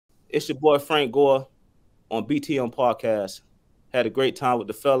It's your boy Frank Gore on BTM Podcast. Had a great time with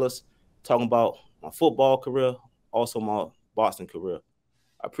the fellas talking about my football career, also my boxing career.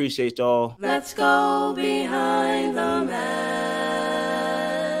 I appreciate y'all. Let's go behind the mask.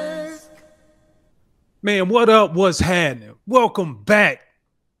 Man, what up? What's happening? Welcome back.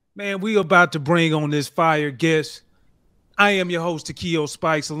 Man, we about to bring on this fire guest. I am your host, Takeo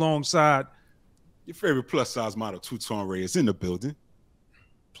Spikes, alongside your favorite plus-size model, Tutan Reyes, in the building.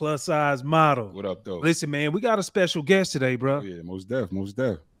 Plus-size model. What up, though? Listen, man, we got a special guest today, bro. Oh, yeah, most def.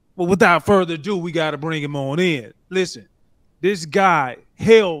 Well, without further ado, we got to bring him on in. Listen, this guy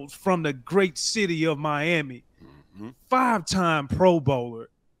hails from the great city of Miami, five-time Pro Bowler,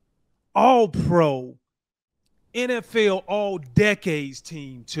 All-Pro, NFL All-Decades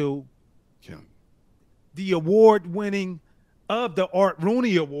team, too. The award-winning of the Art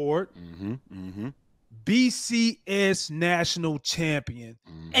Rooney Award, BCS National Champion,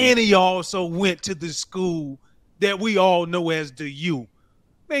 and he also went to the school that we all know as the U.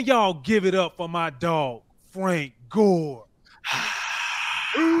 Man, y'all give it up for my dog, Frank Gore.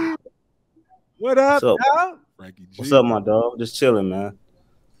 What up, dog? Frankie G. What's up, my dog? Just chilling, man.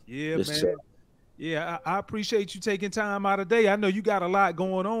 Yeah, Just man. chill. Yeah, I appreciate you taking time out of the day. I know you got a lot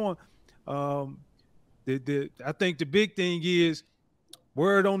going on. I think the big thing is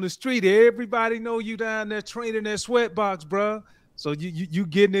word on the street. Everybody know you down there training that sweatbox, bro. So you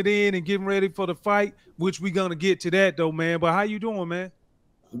getting it in and getting ready for the fight, which we gonna get to that though, man. But how you doing, man?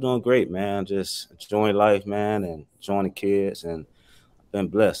 I'm doing great, man. Just enjoying life, man, and enjoying the kids, and been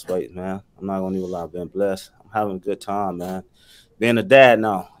blessed, right, man. I'm not gonna even lie, I've been blessed. I'm having a good time, man. Being a dad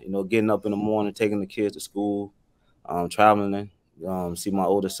now, getting up in the morning, taking the kids to school, traveling, see my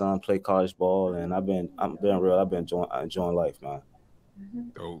oldest son play college ball, and I've been enjoying life, man.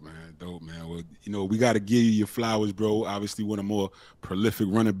 Dope, man. Well, we got to give you your flowers, bro. Obviously, one of the more prolific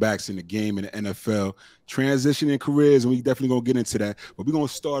running backs in the game in the NFL. Transitioning careers, and we definitely going to get into that. But we're going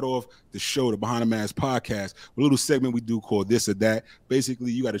to start off the show, the Behind the Mask podcast, with a little segment we do called This or That.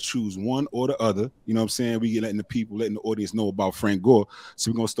 Basically, you got to choose one or the other. You know what I'm saying? We letting the audience know about Frank Gore.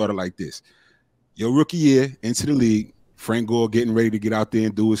 So we're going to start it like this. Your rookie year into the league, Frank Gore getting ready to get out there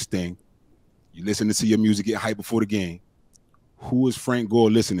and do his thing. You listening to your music, get hyped before the game. Who is Frank Gore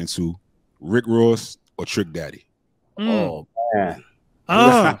listening to, Rick Ross or Trick Daddy? Oh, man.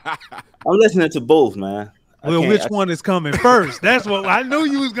 I'm listening to both, man. Well, which one is coming first? That's what I knew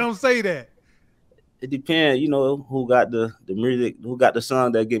you was going to say that. It depends, who got the music, who got the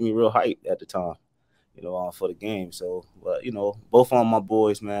song that get me real hype at the time, for the game. So, but, both on my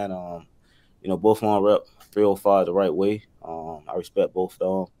boys, man. Both on rep 305 the right way. I respect both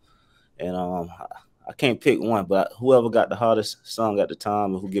of them. And I can't pick one, but whoever got the hottest song at the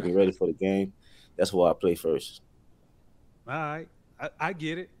time and who get me ready for the game, that's who I play first. All right. I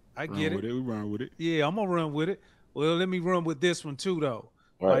get it. We run with it. Yeah, I'm going to run with it. Well, let me run with this one too, though.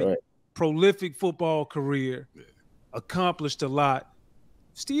 Right. Prolific football career, accomplished a lot,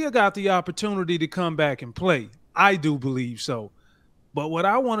 still got the opportunity to come back and play. I do believe so. But what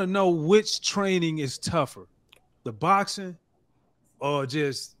I want to know, which training is tougher, the boxing or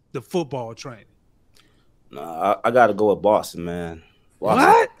just the football training? Nah, I got to go with Boston, man. Boston.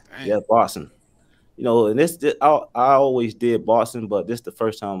 What? Yeah, Boston. And I always did Boston, but this is the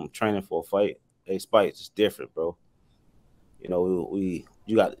first time I'm training for a fight. Hey, Spikes, it's different, bro. You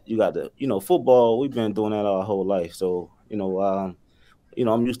got the football. We've been doing that our whole life, so I'm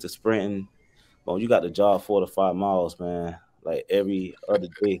used to sprinting. But you got to jog 4 to 5 miles, man, like every other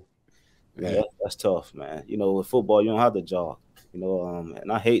day. Man, that's tough, man. With football, you don't have to jog.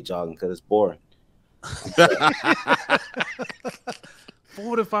 And I hate jogging because it's boring.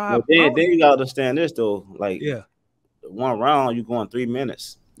 4 to 5. Then you gotta understand this though. Like, one round you going 3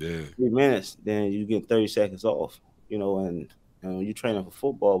 minutes. Yeah, 3 minutes. Then you get 30 seconds off. And when you training for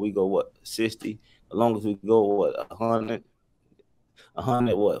football, we go 60. As long as we go 100.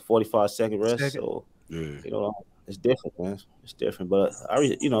 45-second rest. So it's different, man. It's different. But I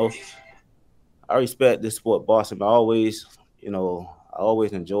respect this sport, Boston. I always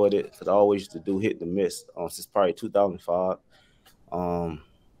enjoyed it because I always used to do hit and miss since probably 2005. But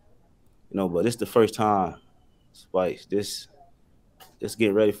it's the first time, Spikes. This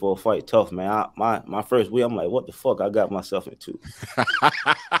get ready for a fight tough, man. My first week, I'm like, what the fuck I got myself into?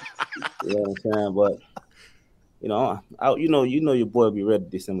 You know what I'm saying? But your boy will be ready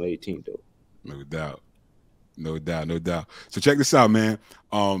December 18th, though. No doubt. So check this out, man.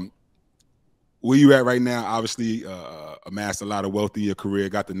 Where you at right now? Obviously, amassed a lot of wealth in your career,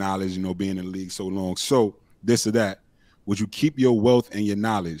 got the knowledge, being in the league so long. So this or that, would you keep your wealth and your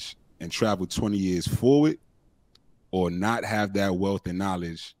knowledge and travel 20 years forward, or not have that wealth and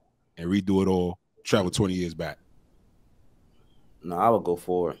knowledge and redo it all, travel 20 years back? No, I would go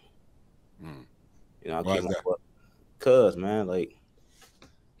for it. You know, I keep my foot. Cause man, like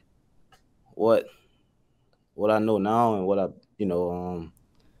what I know now and what I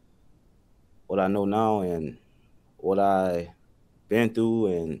what I know now and what I been through,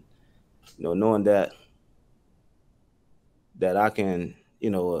 and knowing that I can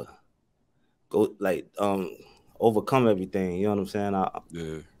go like overcome everything. You know what I'm saying?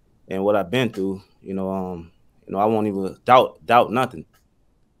 And what I've been through, I won't even doubt nothing.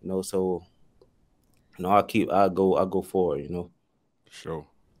 So I go forward. For sure.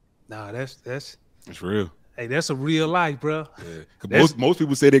 Nah, that's real. Hey, that's a real life, bro. Yeah. Most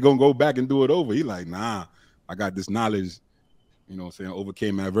people say they're gonna go back and do it over. He like, nah, I got this knowledge,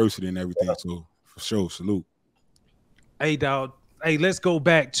 overcame adversity and everything. Yeah. So for sure, salute. Hey, dog. Hey, let's go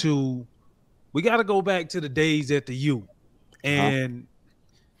back to. We got to go back to the days at the U, and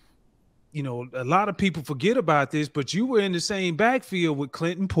a lot of people forget about this, but you were in the same backfield with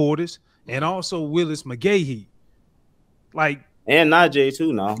Clinton Portis and also Willis McGahee, and Najeh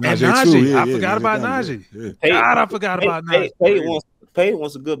too. Now and Najeh, yeah, I forgot about Najeh. Yeah. God, I forgot about Najeh. Payton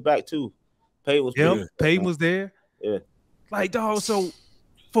was a good back too. Payton was. Yep, Payton was there. Yeah, dog. So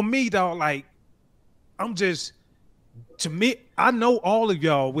for me, dog, to me, I know all of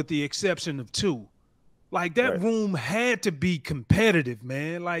y'all with the exception of two. That room had to be competitive,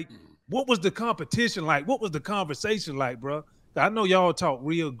 man. What was the competition like? What was the conversation like, bro? I know y'all talk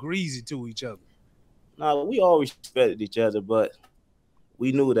real greasy to each other. No, we always respected each other, but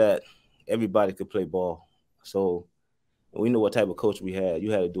we knew that everybody could play ball. So we knew what type of coach we had.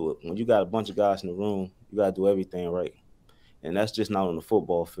 You had to do it. When you got a bunch of guys in the room, you got to do everything right. And that's just not on the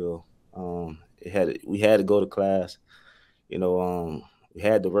football field. We had to go to class. We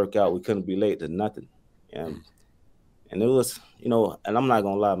had to work out. We couldn't be late to nothing. And it was, and I'm not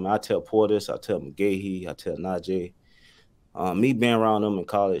going to lie, man, I tell Portis, I tell McGahee, I tell Najeh, me being around them in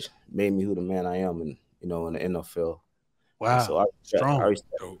college made me who the man I am in the NFL. Wow. And so I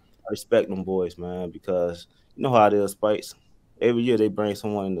respect them boys, man, because you know how it is, Spikes. Every year they bring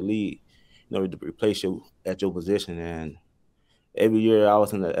someone in the league, to replace you at your position. And every year I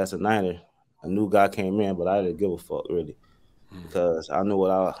was as a Niner, a new guy came in, but I didn't give a fuck really, because I knew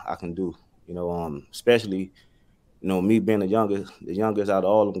what I can do. Especially, me being the youngest out of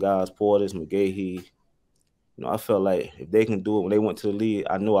all them guys, Portis, McGahee. I felt like if they can do it when they went to the league,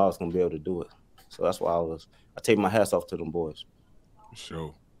 I knew I was gonna be able to do it. So that's why I take my hats off to them boys.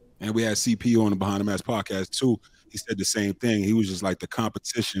 Sure. And we had CP on the Behind the Mask podcast too. He said the same thing. He was just like the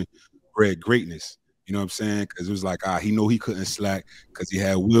competition bred greatness. You know what I'm saying? Because it was like, he know he couldn't slack because he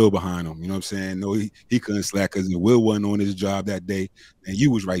had Will behind him. You know what I'm saying? No, he couldn't slack because Will wasn't on his job that day, and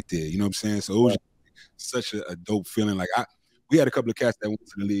you was right there. You know what I'm saying? So it was such a dope feeling. We had a couple of cats that went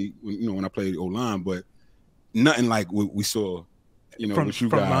to the league, when I played O-line, but nothing like what we saw, with you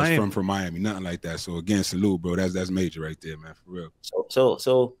guys from Miami. Nothing like that. So again, salute, bro. That's major right there, man, for real. So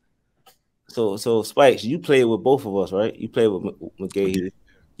Spikes, you played with both of us, right? You played with McGahee.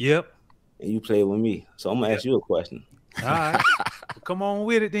 Yep. And you played with me. So I'm gonna ask you a question. All right. Come on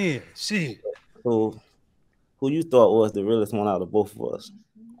with it then. Shit. So who you thought was the realest one out of both of us?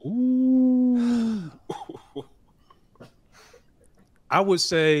 Ooh. I would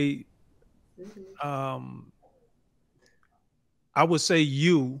say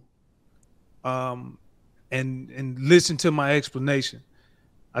you, and listen to my explanation.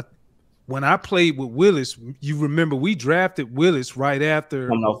 When I played with Willis, you remember we drafted Willis right after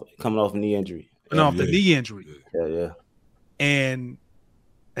coming off knee injury. The knee injury. Yeah. And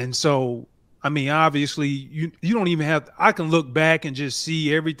so, I mean, obviously you don't even have I can look back and just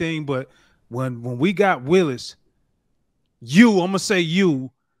see everything, but when we got Willis, I'm gonna say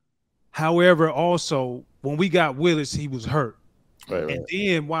you. However, also when we got Willis, he was hurt. Right. And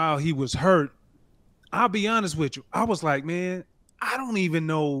then while he was hurt, I'll be honest with you, I was like, man, I don't even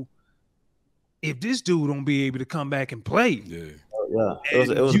know if this dude don't be able to come back and play. Yeah. It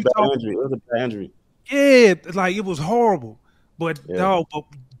was a bad injury. It was a bad injury. Yeah, it was horrible. But dog,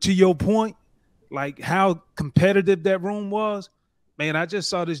 to your point, how competitive that room was, man, I just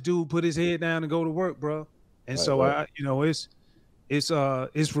saw this dude put his head down and go to work, bro. And it's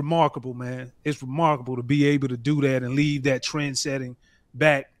remarkable, man. It's remarkable to be able to do that and leave that trend setting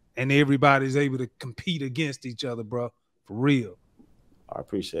back, and everybody's able to compete against each other, bro. For real. I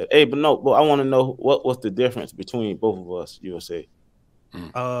appreciate it. Hey, but I want to know what was the difference between both of us, you would say.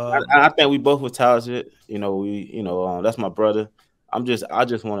 I think we both were talented. That's my brother. I just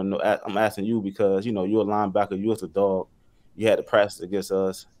want to know. I'm asking you because you're a linebacker. You was a dog. You had to practice against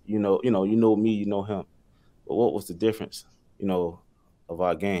us. You know me. You know him. But what was the difference? Of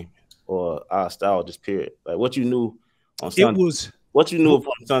our game. or our style, just period. Like what you knew on It Sunday, was what you knew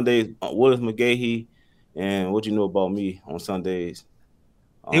on Sundays, Willis McGahee, and what you knew about me on Sundays.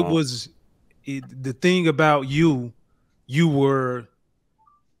 The thing about you were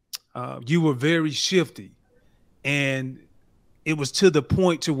very shifty, and it was to the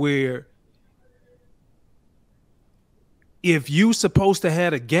point to where if you supposed to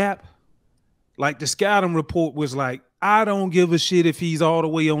had a gap, like the scouting report was like, I don't give a shit if he's all the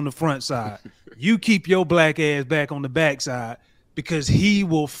way on the front side. You keep your black ass back on the back side because he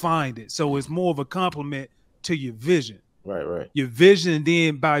will find it. So it's more of a compliment to your vision. Right. Your vision, and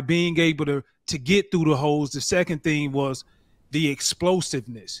then by being able to get through the holes, the second thing was the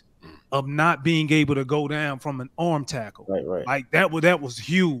explosiveness of not being able to go down from an arm tackle. Right. Like that was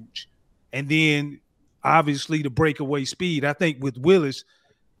huge. And then obviously the breakaway speed. I think with Willis,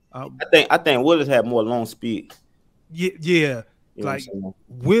 I think Willis had more long speed. Yeah. Like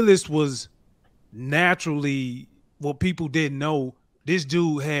Willis was naturally, what people didn't know, this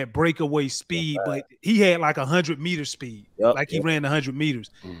dude had breakaway speed, but he had like 100-meter speed. Like he ran 100 meters.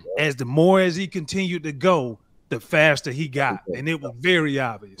 As he continued to go, the faster he got, and it was very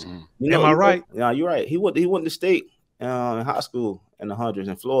obvious. Am I right? Yeah, you're right. He went to state in high school in the hundreds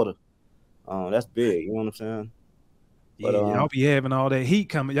in Florida. That's big. You know what I'm saying? But, y'all be having all that heat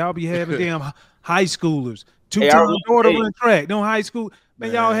coming. Y'all be having damn high schoolers. Two-time daughter run track. No high school.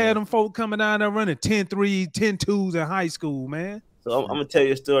 Man, y'all had them folk coming down there running 10-3s, 10-2s in high school, man. So I'm gonna tell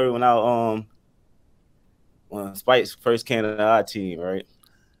you a story when Spikes first came to our team, right?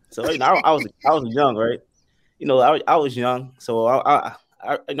 So I was young, right? I was young, so I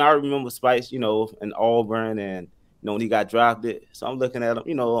remember Spikes, in Auburn, and when he got drafted. So I'm looking at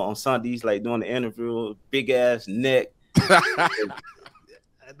him, on Sundays, like doing the interview, big ass neck.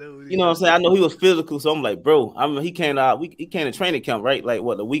 You know what I'm saying? I know he was physical, so I'm like, bro. He came to training camp, right? Like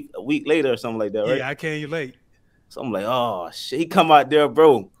what, a week later or something like that, right? Yeah, I came late. So I'm like, oh shit, he come out there,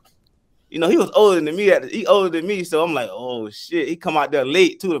 bro. He was older than me. He older than me, so I'm like, oh shit, he come out there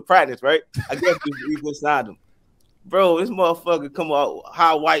late to the practice, right? I guess we just signed him, bro. This motherfucker come out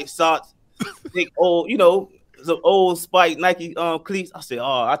high white socks, big old, some old Spike Nike cleats. I said,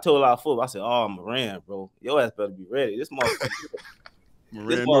 I told our football, I said, Moran, bro, your ass better be ready. This motherfucker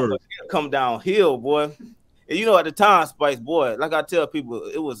come downhill, boy. And at the time, Spikes, boy, like I tell people,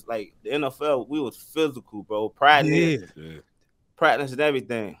 it was like the NFL, we was physical, bro. Practice and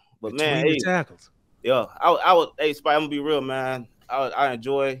everything. But man, tackles. Yeah, I was, hey, Spike, I'm gonna be real, man. I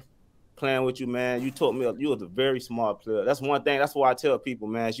enjoy playing with you, man. You taught me you was a very smart player. That's one thing. That's why I tell people,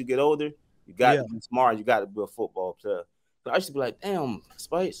 man, as you get older, you got to be smart. You got to be a football player. But I used to be like, damn,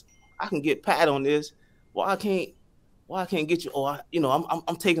 Spikes, I can get Pat on this. Why I can't get you?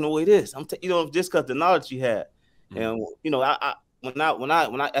 I'm taking away this. Just because the knowledge you had, and when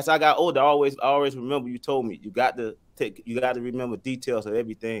I as I got older, I always remember you told me you got to remember details of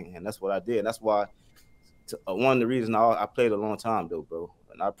everything, and that's what I did. That's why one of the reasons I played a long time though, bro,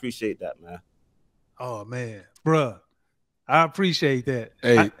 and I appreciate that, man. Oh man, bro, I appreciate that.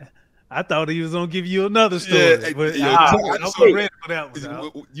 Hey. I thought he was gonna give you another story, but I'm ready for that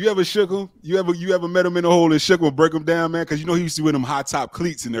one. You ever shook him? You ever met him in a hole and shook him, break him down, man? Because he used to wear them high top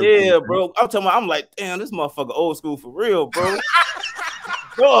cleats and everything. Yeah, bro. I'm like, damn, this motherfucker old school for real, bro.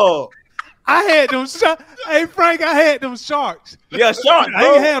 Bro, I had them. Hey Frank, I had them sharks. Yeah, sharks.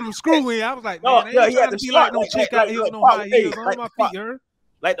 I ain't had them screw in. I was like, man, I ain't trying to be like no chick out here with no high heels on my feet, her.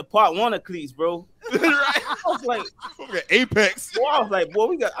 Like the part one of cleats, bro. Right. I was like, Apex. Boy, I was like,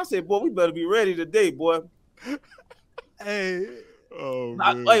 boy, we better be ready today, boy. Hey.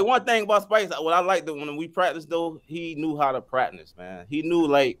 Hey, one thing about Spikes, what I liked when we practiced though, he knew how to practice, man. He knew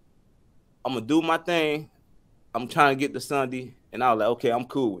like, I'm gonna do my thing. I'm trying to get to Sunday, and I was like, okay, I'm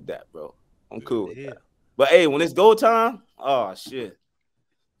cool with that, bro. I'm cool with that. But hey, when it's go time, oh shit,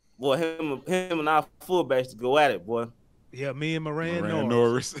 boy, him and our fullbacks to go at it, boy. Yeah, me and Moran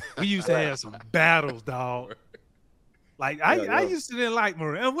Norris. We used to have some battles, dog. Like I used to didn't like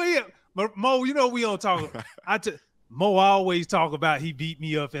Moran. Mo, we don't talk. Mo always talk about he beat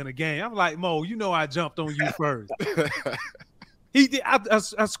me up in a game. I'm like, Mo, I jumped on you first. He did.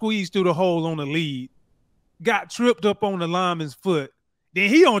 I squeezed through the hole on the lead, got tripped up on the lineman's foot. Then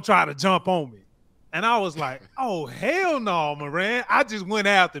he don't try to jump on me, and I was like, oh hell no, Moran. I just went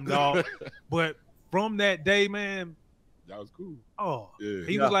after him, dog. But from that day, man. That was cool. Oh, yeah.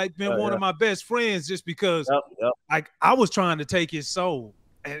 He was like one of my best friends just because like I was trying to take his soul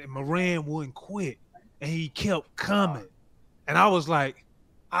and Moran wouldn't quit and he kept coming. And I was like,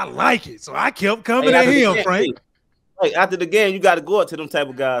 I like it. So I kept coming at him, Frank. Like after the game, you got to go up to them type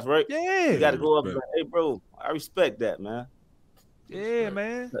of guys, right? Yeah. You got to go up and like, hey, bro, I respect that, man. Yeah,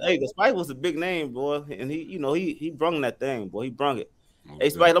 man. Hey, the Spike was a big name, boy, and he brung that thing, boy. He brung it. Most Hey,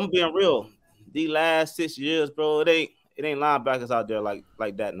 Spike, I'm being real. These last 6 years, bro, it ain't linebackers out there like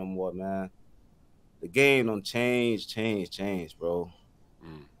that no more, man. The game don't change, bro.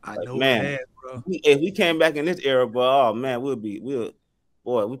 I Like, know man, it has, bro. if we came back in this era, bro, oh man, we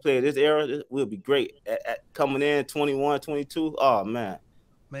play this era, we'll be great. At coming in 21, 22, oh man.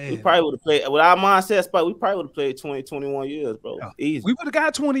 We Man, probably would have played with our mindset, Spike. We probably would have played 20, 21 years, bro. yeah. Easy. We would have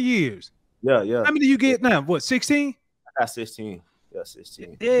got 20 years. Yeah. How many you get now? What, 16? I got 16. Yeah,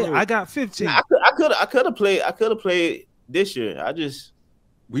 16. Yeah, Bro. I got 15. I could have played this year.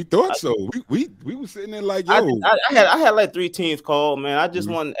 We thought so. We were sitting there like, yo. I had like 3 teams called, man. I just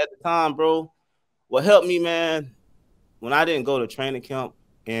wanted at the time, bro. What helped me, man, when I didn't go to training camp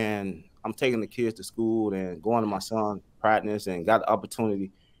and I'm taking the kids to school and going to my son's practice and got the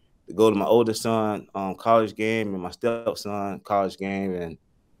opportunity to go to my oldest son college game and my stepson college game, and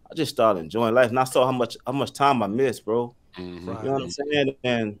I just started enjoying life. And I saw how much time I missed, bro. Mhm. You know what I'm saying?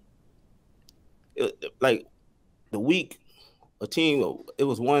 And like the week, a team. It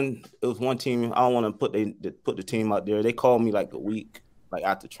was one team. I don't want to put the team out there. They called me like a week, like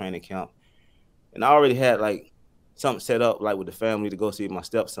after training camp, and I already had like something set up, like with the family to go see my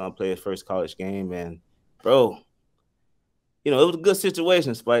stepson play his first college game. And bro, it was a good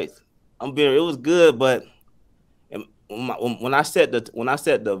situation, Spike. It was good, but when I set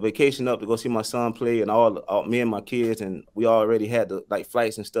the vacation up to go see my son play, and all me and my kids, and we already had the like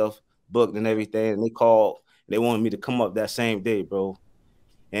flights and stuff booked and everything, and they called. They wanted me to come up that same day, bro.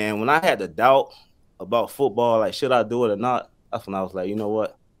 And when I had the doubt about football, like should I do it or not, that's when I was like, you know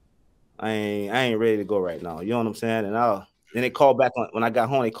what, I ain't ready to go right now. You know what I'm saying? And then they called back when I got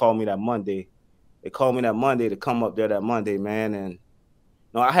home. They called me that Monday. They called me that Monday to come up there that Monday, man. And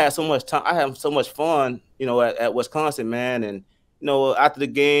I had so much time. I had so much fun, at Wisconsin, man. And after the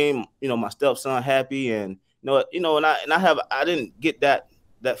game, my stepson happy, and I didn't get that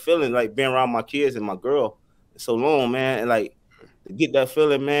feeling like being around my kids and my girl so long, man, and like to get that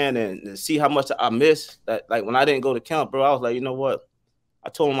feeling, man, and to see how much I missed that. Like when I didn't go to camp, bro, I was like, you know what? I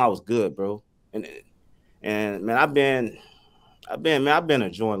told him I was good, bro, and man, I've been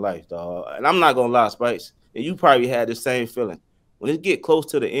enjoying life, dog. And I'm not gonna lie, Spikes, and you probably had the same feeling. When it get close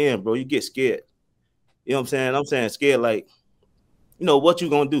to the end, bro, you get scared. You know what I'm saying? I'm saying scared, like, what you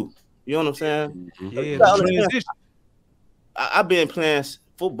gonna do? You know what I'm saying? Yeah, the transition. I've been playing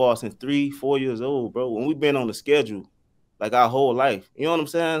football since 3-4 years old, bro. When we've been on the schedule, like our whole life. You know what I'm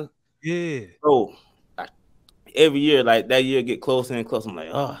saying? Yeah, bro. Every year, like that year, get closer and closer. I'm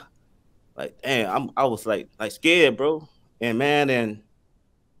like, oh, like damn. I was like scared, bro. And man, and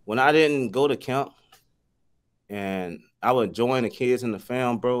when I didn't go to camp, and I was enjoying the kids and the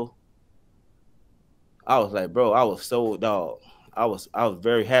fam, bro, I was like, bro, I was so dog. I was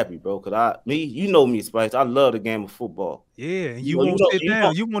very happy, bro, because you know me, Spice. I love the game of football. Yeah, and you won't sit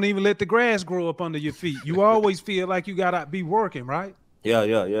down. You won't even let the grass grow up under your feet. You always feel like you gotta be working, right? Yeah.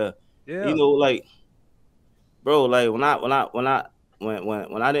 Like, bro, like when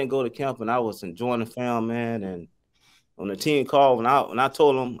I didn't go to camp and I was enjoying the fam, man, and when the team called, when I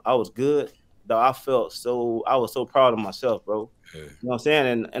told them I was good, though, I was so proud of myself, bro. Yeah. You know what I'm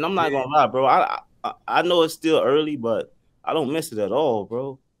saying? And I'm not gonna lie, bro. I know it's still early, but I don't miss it at all,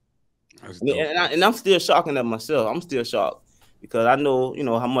 bro. And I'm still shocking at myself. I'm still shocked because I know,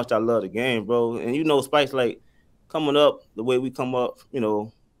 how much I love the game, bro. And Spike's like coming up the way we come up,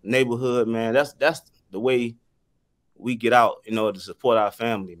 neighborhood, man. That's the way we get out, to support our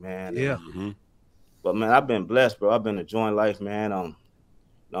family, man. Yeah. But man, I've been blessed, bro. I've been enjoying life, man.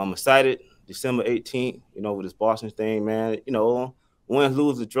 I'm excited. December 18th, with this Boston thing, man. Win,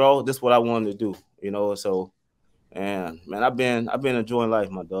 lose, or draw. This is what I wanted to do, So. And man, I've been enjoying life,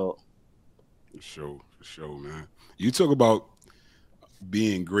 my dog. For sure, man. You talk about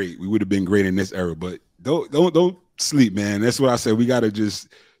being great. We would have been great in this era, but don't sleep, man. That's what I said. We gotta just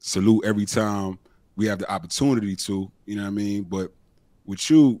salute every time we have the opportunity to. You know what I mean? But with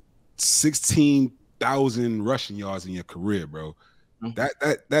you, 16,000 rushing yards in your career, bro. Mm-hmm.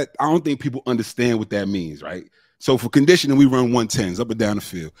 That I don't think people understand what that means, right? So for conditioning, we run 110s up and down the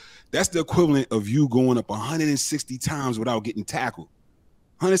field. That's the equivalent of you going up 160 times without getting tackled.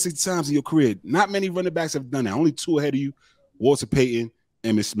 160 times in your career. Not many running backs have done that. Only 2 ahead of you, Walter Payton,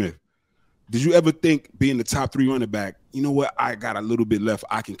 Emmitt Smith. Did you ever think being the top 3 running back, you know what, I got a little bit left,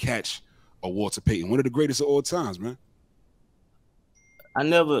 I can catch a Walter Payton, one of the greatest of all times, man? I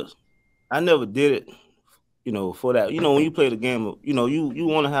never did it, for that. When you play the game, you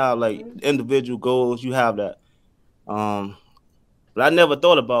want to have like individual goals. You have that. But I never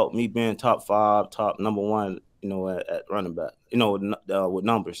thought about me being top 5, top number 1 at running back, with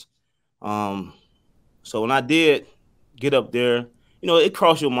numbers. So when I did get up there, it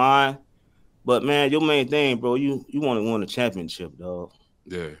crossed your mind. But man, your main thing, bro, you want to win a championship, dog.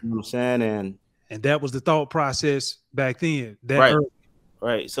 Yeah. You know what I'm saying? And that was the thought process back then. Right. Early.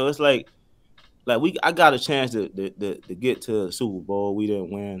 Right. So it's like I got a chance to get to the Super Bowl. We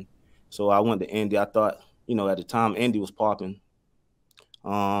didn't win. So I went to Indy. I thought, at the time Indy was popping.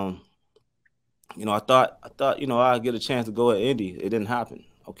 I thought, I'd get a chance to go at Indy. It didn't happen.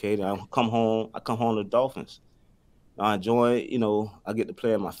 Okay, then I come home to the Dolphins. I enjoy, I get to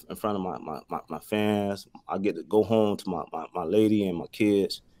play in front of my fans. I get to go home to my lady and my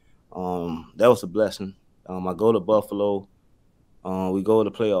kids. That was a blessing. I go to Buffalo. We go to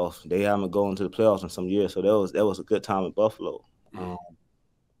the playoffs. They haven't gone to the playoffs in some years, so that was a good time in Buffalo.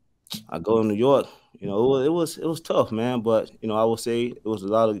 I go to New York. It was tough, man. But I will say it was a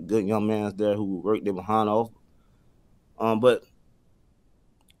lot of good young men there who worked their behind off. But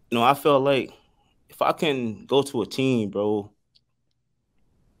I felt like if I can go to a team, bro,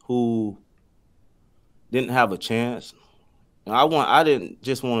 who didn't have a chance, I didn't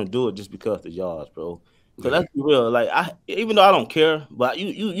just want to do it just because of the yards, bro. Because let's be real, like even though I don't care, but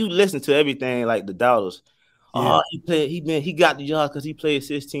you listen to everything like the doubters. Yeah. Oh, he got the yards because he played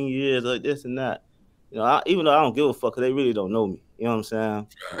 16 years, like this and that. Even though I don't give a fuck, because they really don't know me. You know what I'm saying?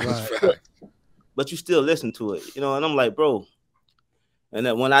 Right. But you still listen to it, and I'm like, bro. And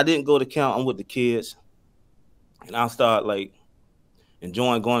then when I didn't go to camp, I'm with the kids, and I start like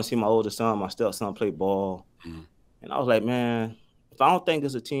enjoying going to see my older son, my stepson play ball. And I was like, man, if I don't think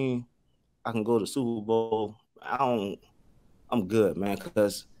it's a team I can go to Super Bowl, I'm good, man.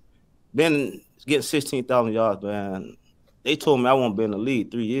 Because getting 16,000 yards, man, they told me I won't be in the league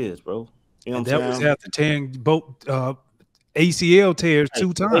 3 years, bro. You know what I'm saying? That was after tearing both ACL tears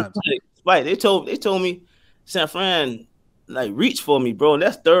 2 times. Right. They told me San Fran reach for me, bro. And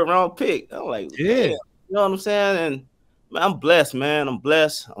that's 3rd round pick. I'm like, yeah. Damn. You know what I'm saying? And man, I'm blessed, man. I'm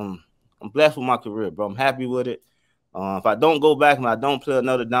blessed. I'm blessed with my career, bro. I'm happy with it. If I don't go back and I don't play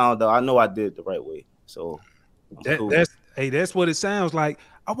another down, though, I know I did it the right way. So cool. That's what it sounds like.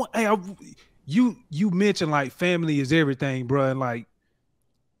 You mentioned like family is everything, bro, and like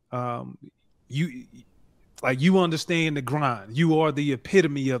you understand the grind. You are the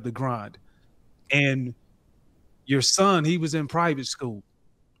epitome of the grind. And your son, he was in private school.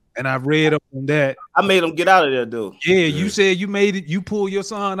 And I read up on that. I made him get out of there, dude. Yeah, you said you pulled your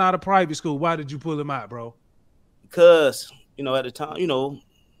son out of private school. Why did you pull him out, bro? Because, at the time,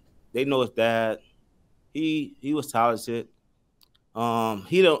 they know his dad. He was talented.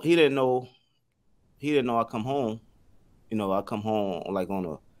 He didn't know I come home. I come home like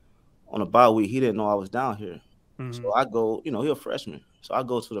on a bye week. He didn't know I was down here. So I go, he a freshman. So I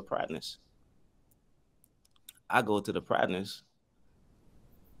go to the practice.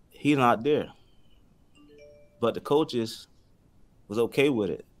 He's not there. But the coaches was okay with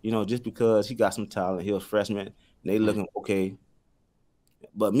it, just because he got some talent. He was a freshman, and they looking okay.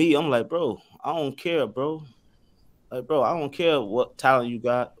 But me, I'm like, bro, I don't care, bro. Like, bro, I don't care what talent you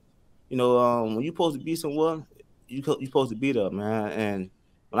got. When you supposed to be somewhere, you supposed to be there, man. And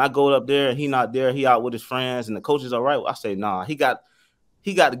when I go up there and he not there, he out with his friends, and the coach is all right. I say, nah, he got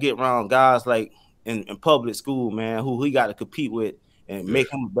to get around guys like in public school, man, who he got to compete with and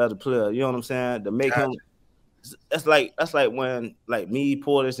make him a better player. You know what I'm saying? To make him. That's like when me,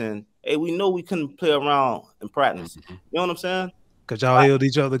 Portis, and we know we couldn't play around in practice. You know what I'm saying? Because y'all held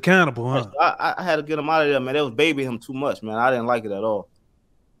each other accountable, huh? I had to get him out of there, man. They was babying him too much, man. I didn't like it at all.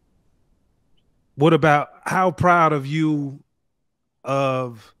 What about how proud of you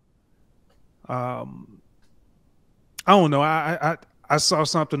of I don't know. I saw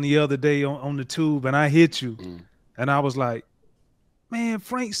something the other day on the tube and I hit you and I was like, man,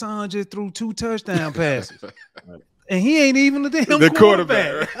 Frank's son just threw 2 touchdown passes. And he ain't even the damn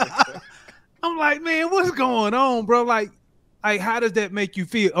quarterback. I'm like, man, what's going on, bro? Like how does that make you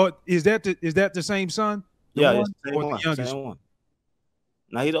feel? Or is that the same son? Yeah, it's the same one.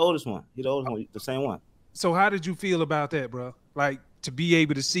 Now he's the oldest one. The same one. So how did you feel about that, bro? Like to be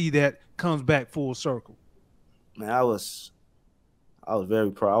able to see that comes back full circle. Man, I was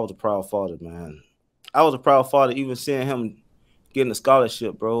very proud. I was a proud father, man. I was a proud father even seeing him getting a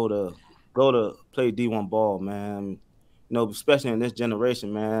scholarship, bro, to go to play D1 ball, man. Especially in this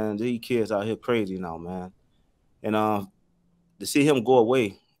generation, man. These kids out here crazy now, man. And to see him go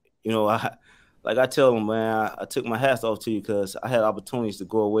away, I tell him, man, I took my hats off to you because I had opportunities to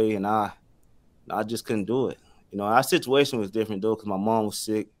go away and I just couldn't do it. Our situation was different though because my mom was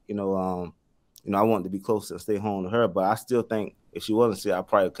sick. I wanted to be close and stay home to her, but I still think if she wasn't sick, I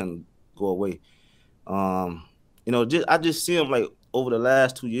probably couldn't go away. I just see him like over the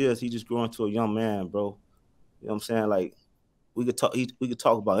last 2 years, he just grew into a young man, bro. You know what I'm saying? Like we could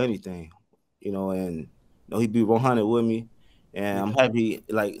talk about anything, and he be 100 with me. And I'm happy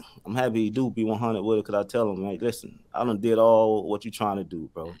he do be 100 with it, because I tell him, like, listen, I done did all what you trying to do,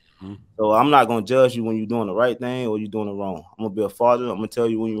 bro. So I'm not gonna judge you when you're doing the right thing or you're doing it wrong. I'm gonna be a father. I'm gonna tell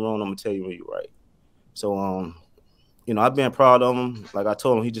you when you're wrong. I'm gonna tell you when you're right. So I've been proud of him. Like I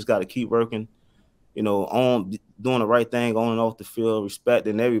told him, he just got to keep working, on doing the right thing on and off the field,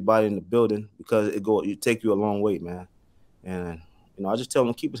 respecting everybody in the building, because it take you a long way, man. And I just tell him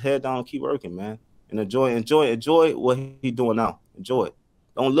to keep his head down and keep working, man, and enjoy what he's doing now. Enjoy it.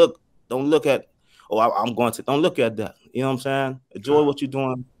 Don't look at, I'm going to. Don't look at that. You know what I'm saying? Enjoy what you're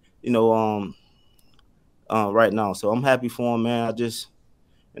doing. Right now. So I'm happy for him, man.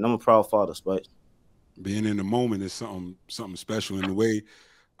 And I'm a proud father, Spike. Being in the moment is something special. In the way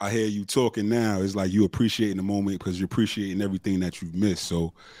I hear you talking now, it's like you appreciating the moment because you're appreciating everything that you've missed.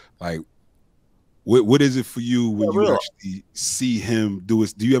 So, like, what is it for you when you actually see him do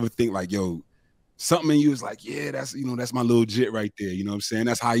it? Do you ever think like, yo, something in you is like, yeah, that's my little jit right there. You know what I'm saying?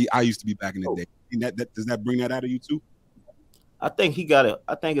 That's how I used to be back in the day. That does that bring that out of you too? I think he got it.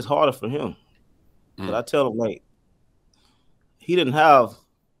 I think it's harder for him. But I tell him, like, he didn't have.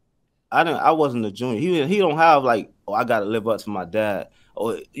 I wasn't a junior. He don't have like, I gotta live up to my dad.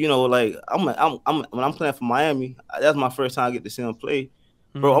 Or like I'm when I'm playing for Miami, that's my first time I get to see him play.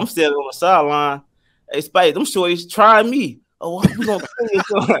 Bro, I'm standing on the sideline. Hey, Spike, I'm sure he's trying me. Oh, we gonna kill you,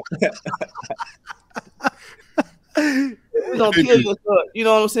 son. We gonna kill you, son. You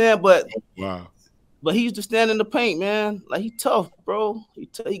know what I'm saying? But wow. But he used to stand in the paint, man. Like, he tough, bro.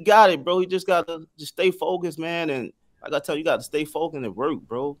 He got it, bro. He just got to just stay focused, man. And like I tell you, got to stay focused and work,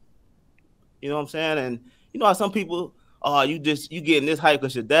 bro. You know what I'm saying? And you know how some people, you getting this hype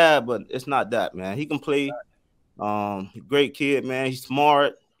because your dad, but it's not that, man. He can play. Great kid, man. He's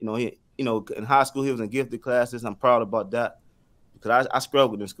smart. In high school he was in gifted classes. I'm proud about that because I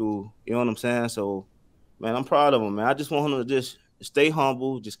struggled in school. You know what I'm saying? So, man, I'm proud of him, man. I just want him to just stay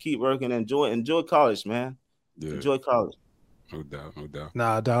humble, just keep working, and enjoy college, man. Yeah. Enjoy college. No doubt.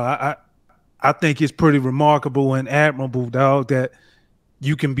 Nah, dog. I think it's pretty remarkable and admirable, dog, that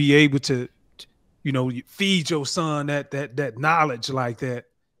you can be able to, feed your son that knowledge like that,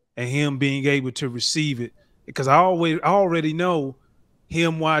 and him being able to receive it. Because I already know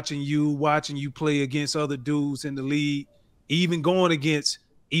him watching you play against other dudes in the league, even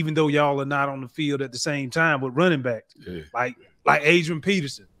though y'all are not on the field at the same time with running backs, like Adrian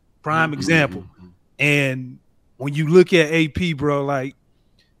Peterson, prime example. And when you look at AP, bro, like,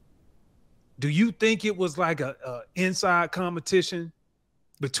 do you think it was like a inside competition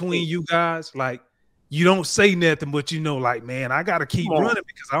between you guys? Like, you don't say nothing, but like, man, I gotta keep running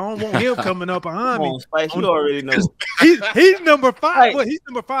because I don't want him coming up behind me. Spike, you already know. He's number 5. Well, he's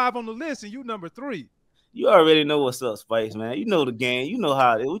number 5 on the list, and you number 3. You already know what's up, Spikes, man. You know the game. You know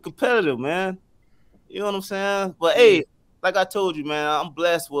how it is. We competitive, man. You know what I'm saying? But hey, like I told you, man, I'm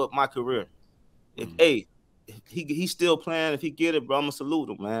blessed with my career. If he's still playing, if he get it, bro, I'm gonna salute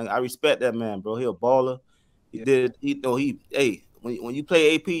him, man. I respect that man, bro. He a baller. When you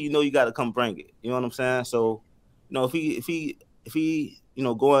play AP, you got to come bring it. You know what I'm saying? So, if he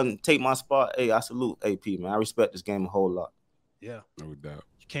go and take my spot, hey, I salute AP, man. I respect this game a whole lot. Yeah, no doubt.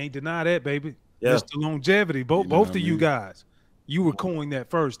 You can't deny that, baby. Yeah. That's the longevity. Both of you guys, you were coined that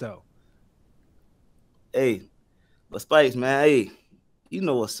first, though. Hey, but Spikes, man, hey, you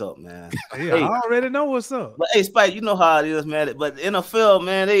know what's up, man. Yeah, hey, I already know what's up. But hey, Spike, you know how it is, man. But the NFL,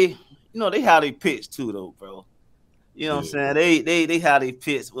 man, they how they pitch too, though, bro. You know what I'm saying? They how they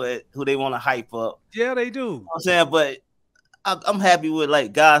pitch with who they want to hype up. Yeah, they do. You know what I'm saying? But I'm happy with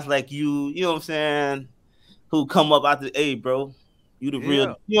like guys like you know what I'm saying, who come up after, hey, bro, you the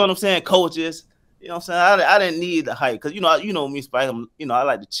real, you know what I'm saying, coaches. You know what I'm saying? I didn't need the hype because you know me, Spike. I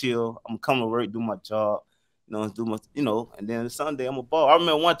like to chill. I'm coming to work, do my job, and then Sunday I'm a ball. I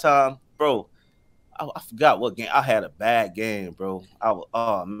remember one time, bro, I forgot what game. I had a bad game, bro.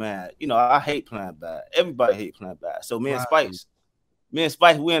 Oh man, I hate playing bad. Everybody hate playing bad. So me and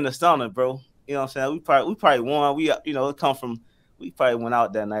Spike, we in the sauna, bro. You know what I'm saying? We probably won. It come from, we probably went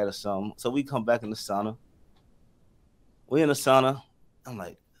out that night or something. So we come back in the sauna. We in the sauna. I'm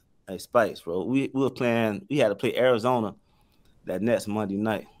like, hey, Spikes, bro. We were playing. We had to play Arizona that next Monday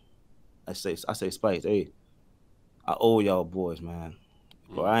night. I say, Spikes, hey, I owe y'all boys, man.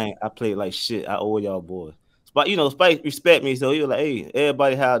 Bro, I played like shit. I owe y'all boys. But Spike respect me, so he was like, hey,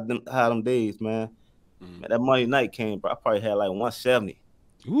 everybody had them days, man. Man, that Monday night came, bro. I probably had like 170.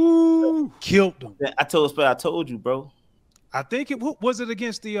 Ooh, killed them. I told Spike, I told you, bro. I think was it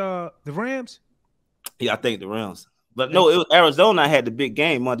against the Rams? Yeah, I think the Rams. But no, it was Arizona. I had the big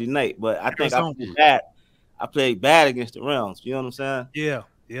game Monday night, but I think I played bad. I played bad against the Rams. You know what I'm saying? Yeah,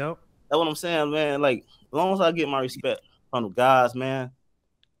 yep. That's what I'm saying, man. Like, as long as I get my respect from the guys, man,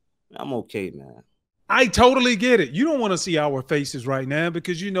 I'm okay, man. I totally get it. You don't want to see our faces right now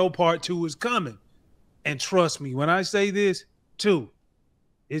because you know part 2 is coming. And trust me, when I say this, 2,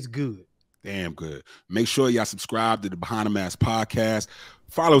 it's good. Damn good. Make sure y'all subscribe to the Behind the Mask podcast.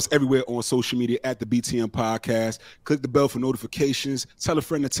 Follow us everywhere on social media at the BTM Podcast. Click the bell for notifications. Tell a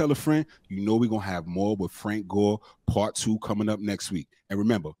friend to tell a friend. You know we're going to have more with Frank Gore, part 2 coming up next week. And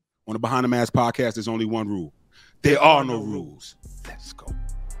remember, on the Behind the Mask podcast, there's only one rule. There are no rules. Let's go.